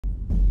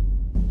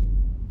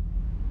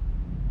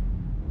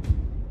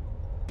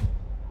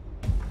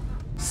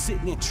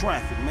sitting in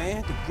traffic,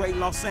 man. The great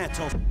Los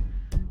Santos.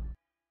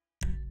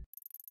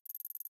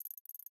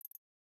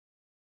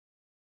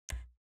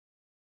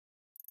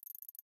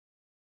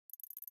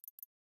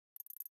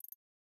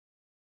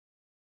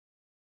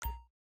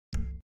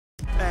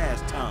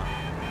 Fast time.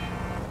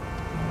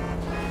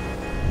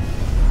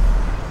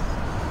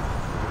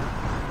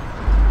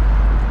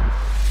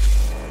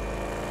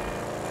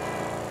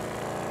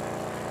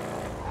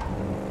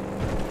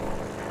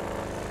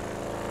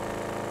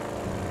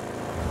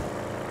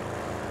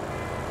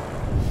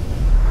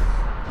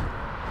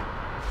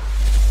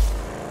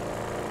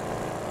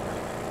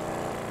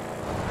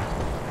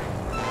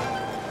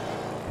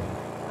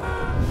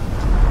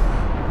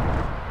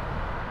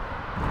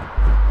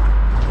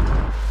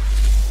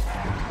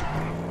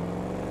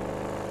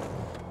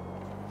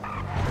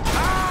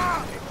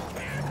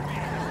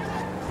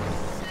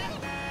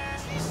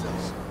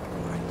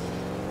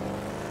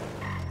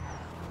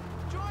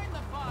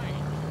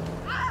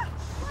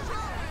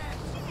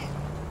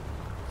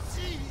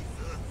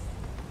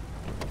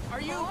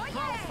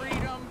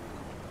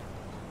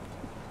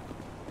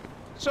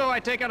 So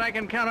I take it I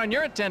can count on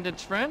your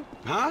attendance, friend?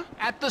 Huh?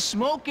 At the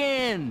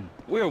smoke-in.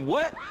 We're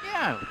what?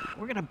 Yeah,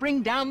 we're gonna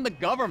bring down the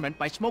government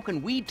by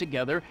smoking weed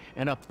together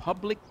in a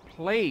public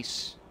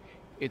place.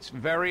 It's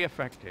very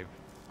effective.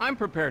 I'm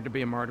prepared to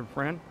be a martyr,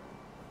 friend.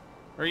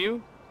 Are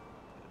you?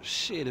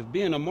 Shit, if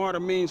being a martyr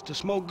means to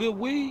smoke good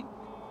weed,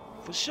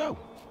 for sure.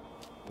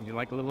 Would you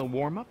like a little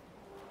warm-up?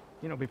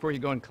 You know, before you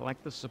go and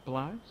collect the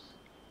supplies?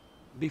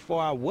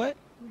 Before I what?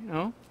 You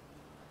know,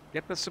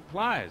 get the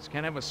supplies.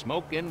 Can't have a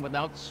smoke-in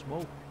without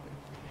smoke.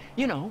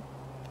 You know,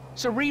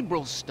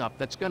 cerebral stuff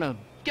that's gonna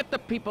get the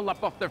people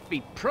up off their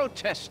feet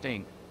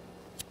protesting.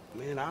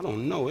 Man, I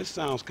don't know. It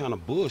sounds kind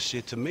of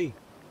bullshit to me.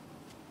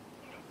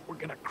 We're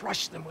gonna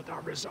crush them with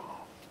our resolve.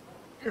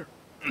 Here.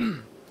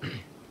 Have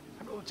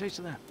a little taste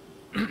of that.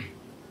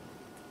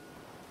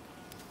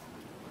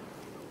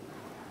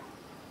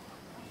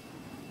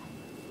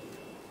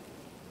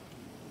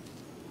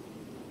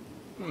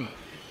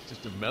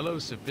 Just a mellow,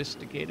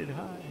 sophisticated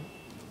high.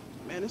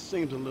 Man, it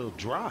seems a little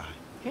dry.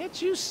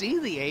 Can't you see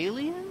the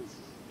aliens?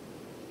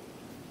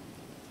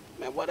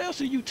 Man, what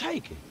else are you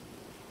taking?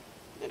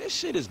 Man, this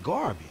shit is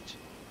garbage.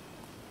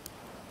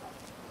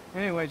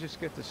 Anyway, just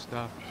get the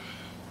stuff.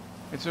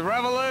 It's a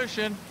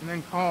revolution, and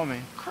then call me.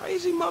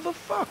 Crazy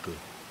motherfucker.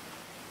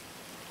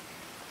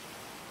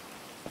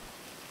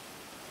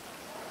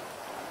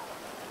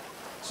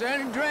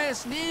 San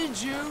Andreas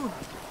needs you.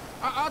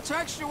 I'll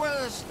text you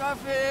where the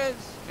stuff is.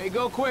 Hey,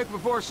 go quick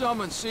before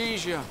someone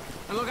sees you.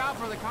 And look out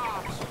for the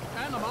cops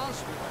and the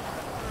monsters.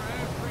 They're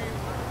everywhere.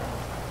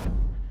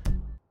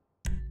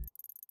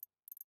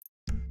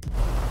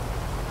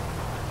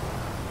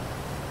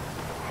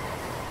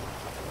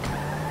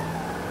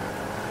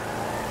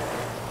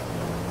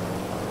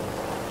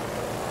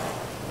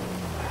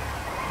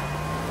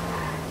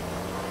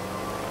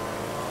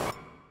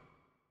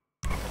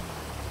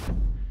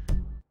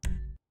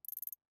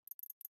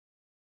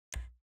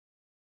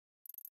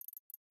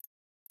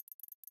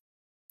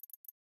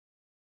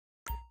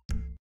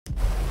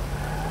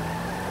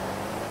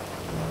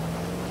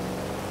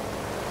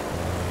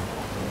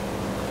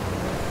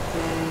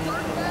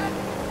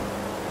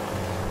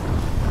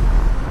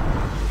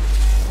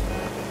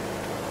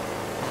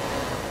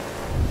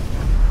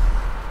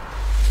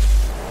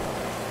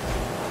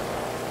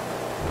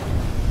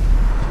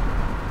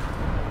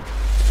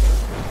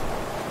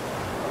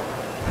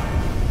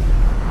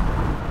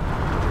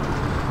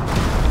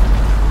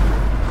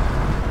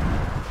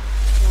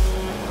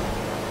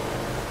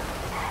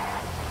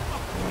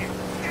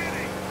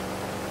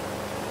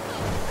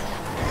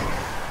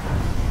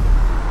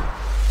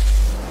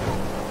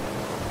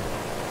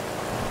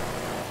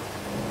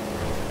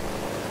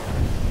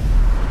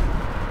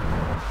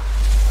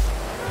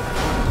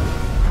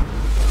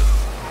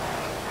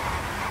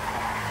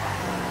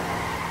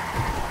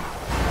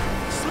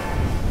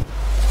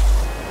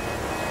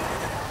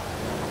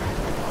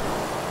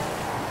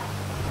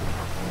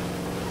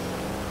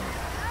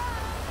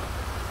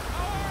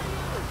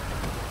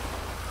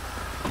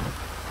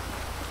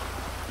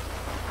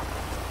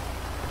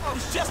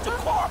 It's just a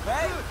car,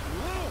 babe.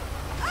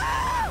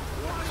 Ah!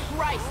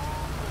 Christ.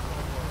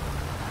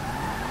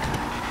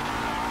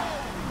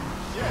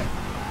 Shit.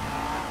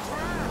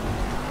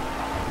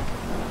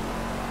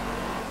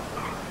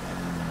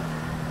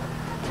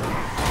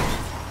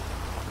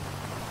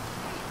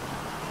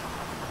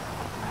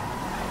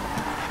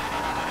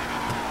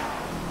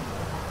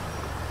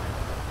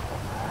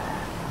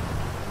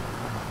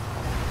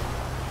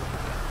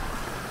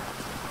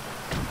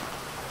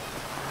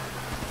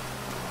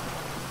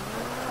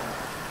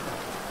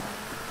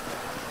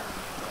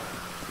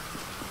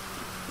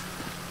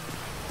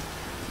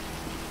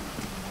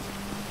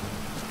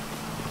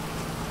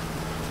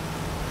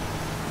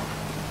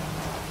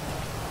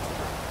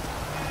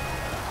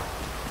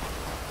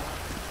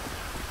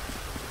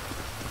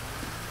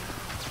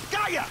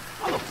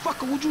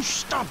 Motherfucker, would you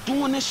stop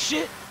doing this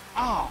shit?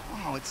 Oh,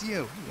 it's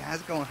you. Hey, how's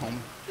it going, homie?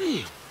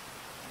 Yeah.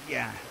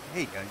 Yeah.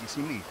 Hey, you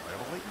seen any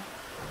trouble lately?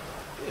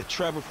 Yeah,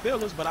 Trevor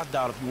Phillips, but I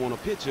doubt if you want a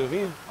picture of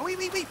him. Oh,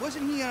 wait.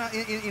 Wasn't he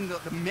in the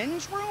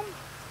men's room?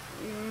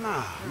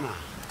 Nah.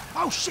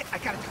 Oh, shit, I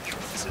gotta cut your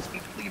pieces.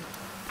 Leave.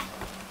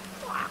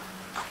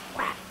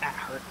 That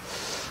hurt.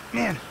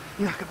 Man,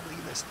 you're not gonna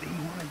believe this. They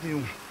want to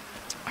do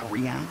a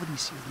reality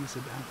series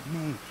about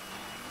me.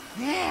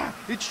 Yeah,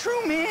 it's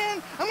true,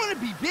 man. I'm gonna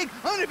be big.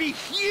 I'm gonna be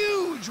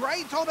huge,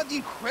 right? It's all about the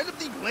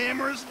incredibly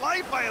glamorous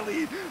life I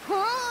lead.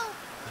 Huh?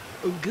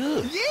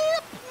 Good. Yeah,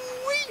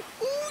 boy.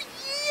 Oh,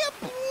 yeah,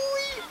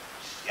 boy.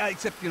 Yeah,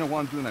 except, you know,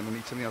 while I'm doing that, I'm gonna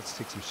need somebody else to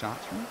take some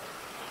shots for me.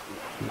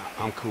 Nah,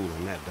 I'm cool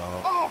on that,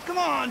 dog. Oh, come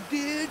on,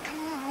 dude. Come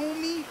on,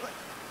 homie.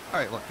 All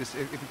right, look, if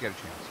you get a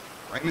chance,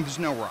 right? I mean, there's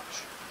no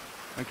rush,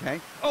 okay?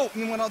 Oh,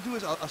 and what I'll do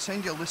is I'll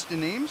send you a list of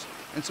names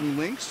and some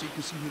links so you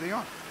can see who they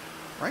are,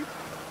 right?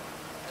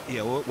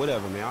 Yeah,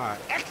 whatever, man. All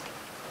right.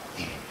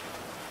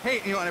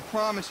 Hey, you know, and I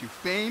promise you,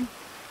 fame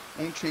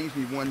won't change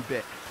me one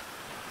bit.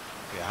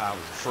 Yeah, I was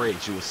afraid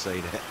you would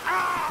say that.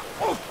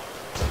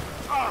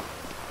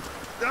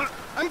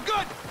 I'm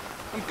good.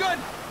 I'm good.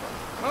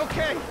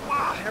 Okay.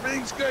 Wow,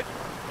 everything's good.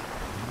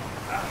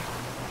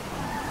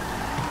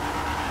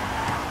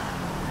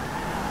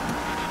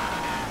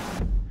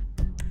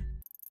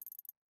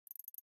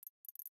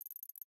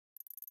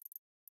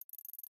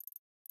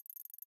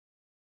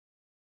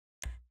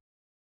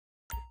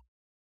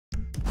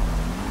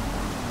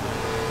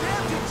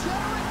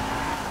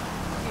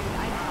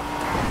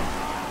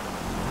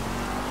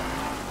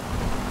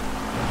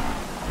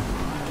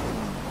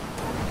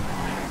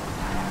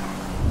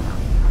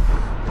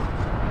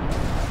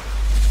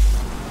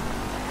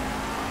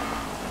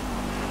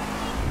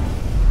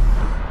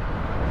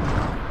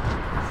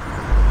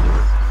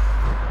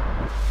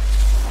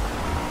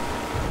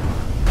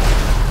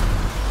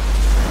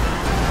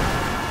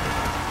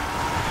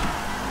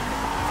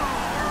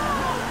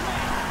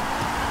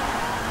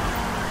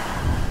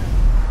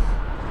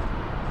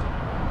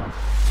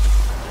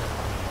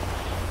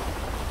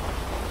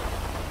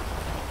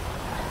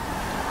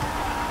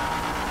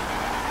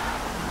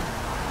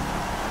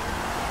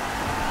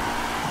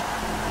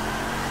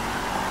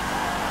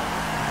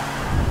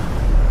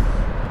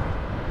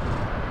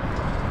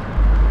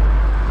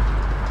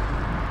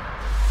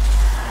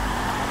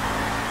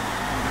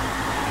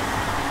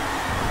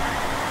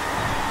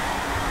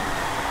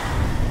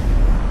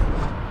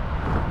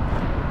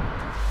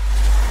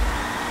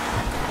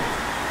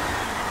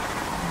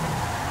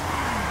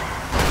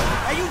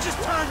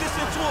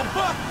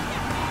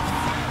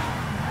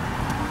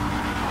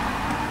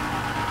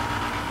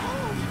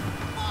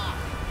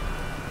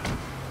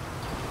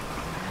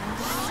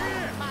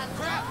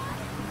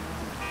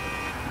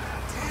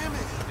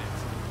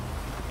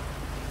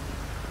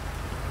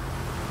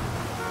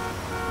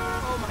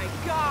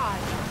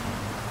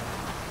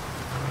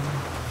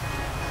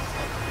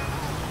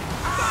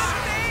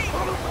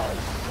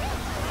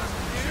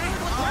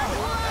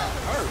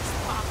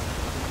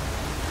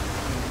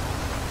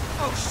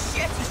 Oh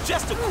shit, it's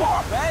just a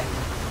car, babe.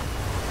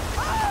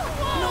 Oh,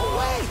 no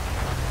way.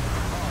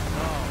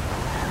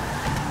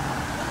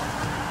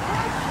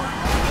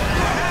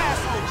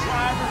 Asshole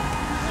driver.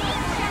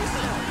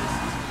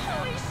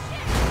 Holy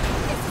shit!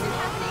 This isn't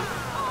happening.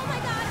 Oh my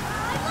god,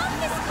 I love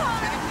this car.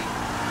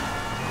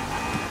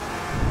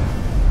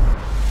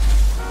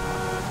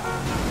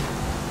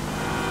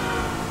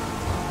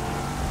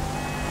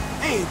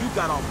 Hey, you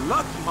got off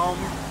lucky,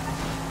 homie.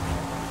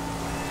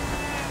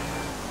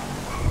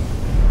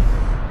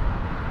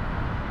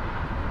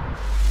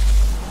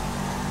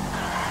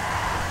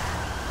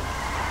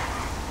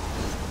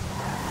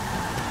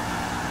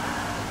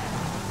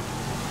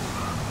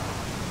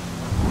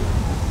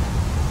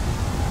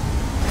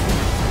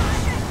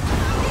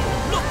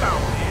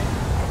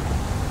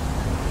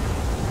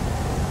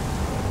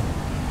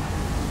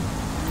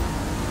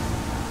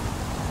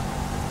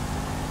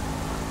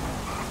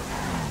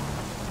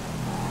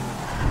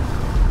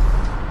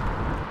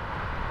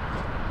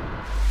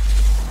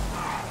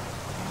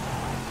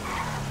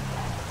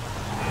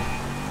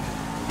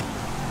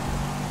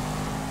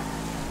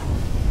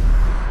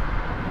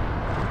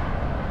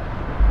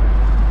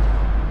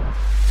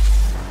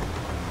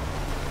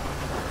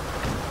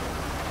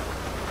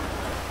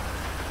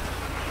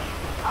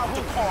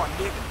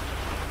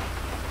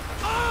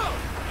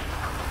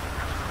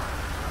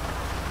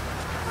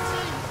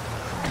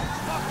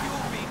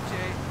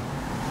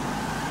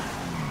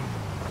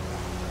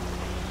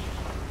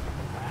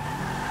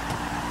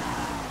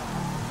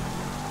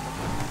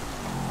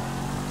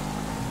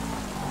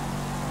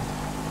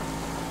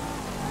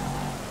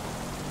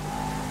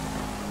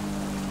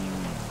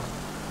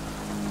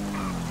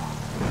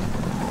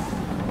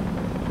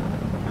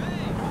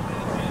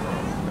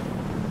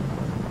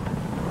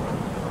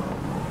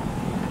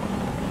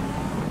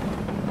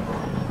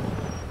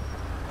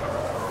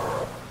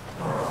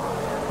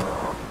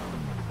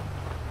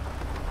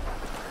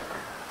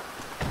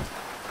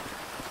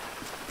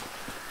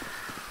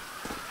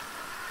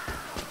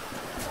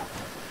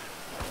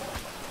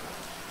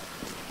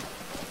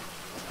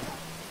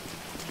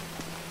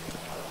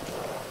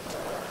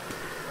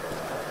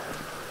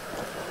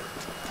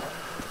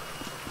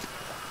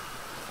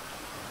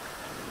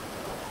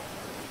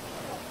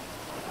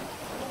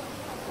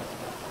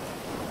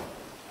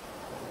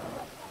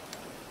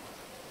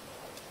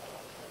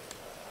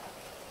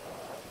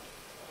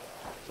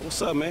 What's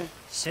up, man?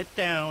 Sit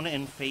down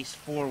and face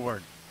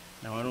forward.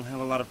 Now, I don't have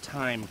a lot of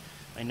time.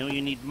 I know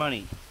you need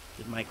money.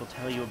 Did Michael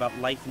tell you about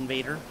Life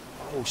Invader?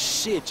 Oh,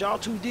 shit, y'all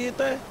two did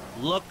that?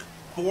 Look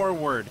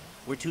forward.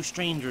 We're two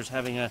strangers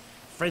having a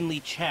friendly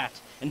chat.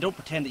 And don't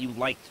pretend that you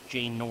liked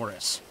Jane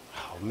Norris.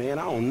 Oh, man,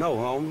 I don't know,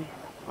 homie.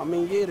 I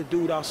mean, yeah, the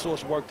dude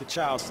outsourced work to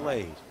child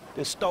slaves.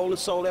 Then stole and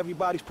sold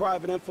everybody's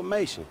private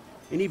information.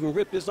 And even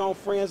ripped his own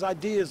friends'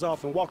 ideas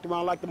off and walked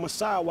around like the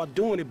Messiah while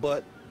doing it,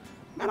 but...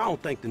 Man, I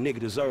don't think the nigga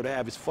deserved to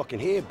have his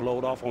fucking head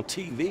blowed off on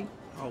TV.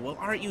 Oh, well,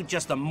 aren't you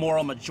just a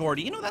moral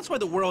majority? You know, that's why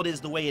the world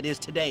is the way it is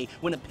today,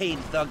 when a paid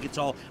thug gets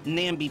all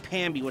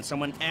namby-pamby when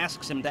someone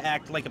asks him to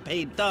act like a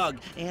paid thug,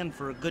 and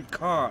for a good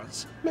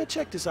cause. Man,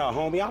 check this out,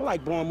 homie. I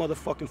like blowing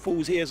motherfucking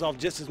fools' heads off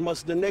just as much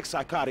as the next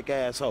psychotic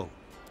asshole.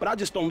 But I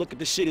just don't look at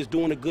this shit as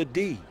doing a good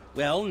deed.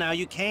 Well, now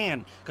you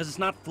can, because it's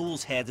not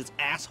fools' heads, it's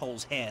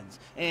assholes' heads.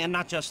 And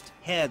not just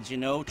heads, you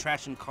know,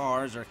 trashing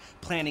cars or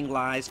planning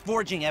lies,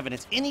 forging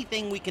evidence,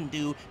 anything we can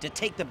do to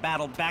take the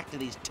battle back to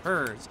these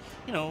turds.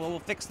 You know, we'll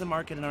fix the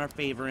market in our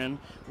favor and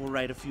we'll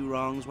right a few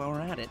wrongs while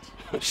we're at it.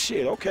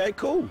 Shit, okay,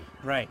 cool.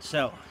 Right,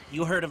 so,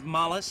 you heard of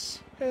Mollis?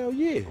 Hell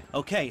yeah.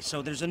 Okay,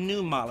 so there's a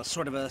new mollusk,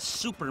 sort of a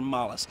super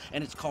mollusk,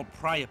 and it's called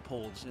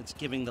Priapods. It's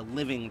giving the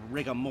living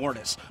rigor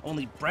mortis.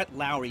 Only Brett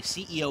Lowry,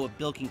 CEO of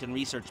Bilkington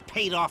Research,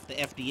 paid off the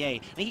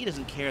FDA, and he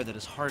doesn't care that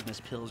his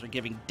hardness pills are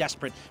giving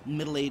desperate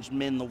middle-aged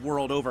men the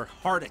world over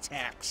heart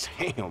attacks.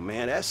 Damn,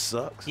 man, that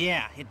sucks.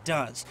 Yeah, it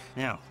does.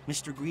 Now,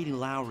 Mr. Greedy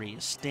Lowry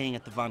is staying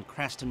at the Von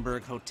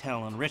Krastenberg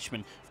Hotel in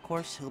Richmond. Of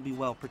course, he'll be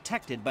well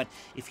protected, but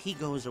if he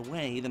goes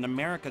away, then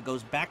America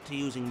goes back to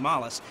using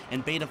Mollis,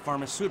 and Beta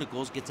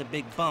Pharmaceuticals gets a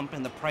big bump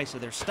in the price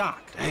of their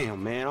stock.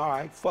 Damn, man, all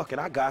right, fuck it,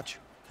 I got you.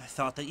 I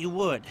thought that you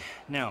would.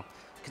 Now,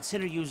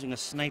 consider using a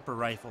sniper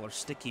rifle or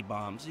sticky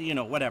bombs. You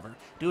know, whatever.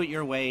 Do it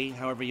your way,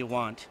 however you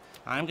want.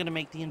 I'm gonna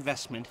make the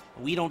investment.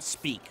 We don't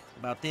speak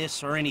about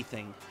this or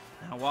anything.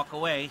 Now walk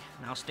away,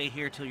 and I'll stay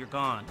here till you're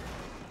gone.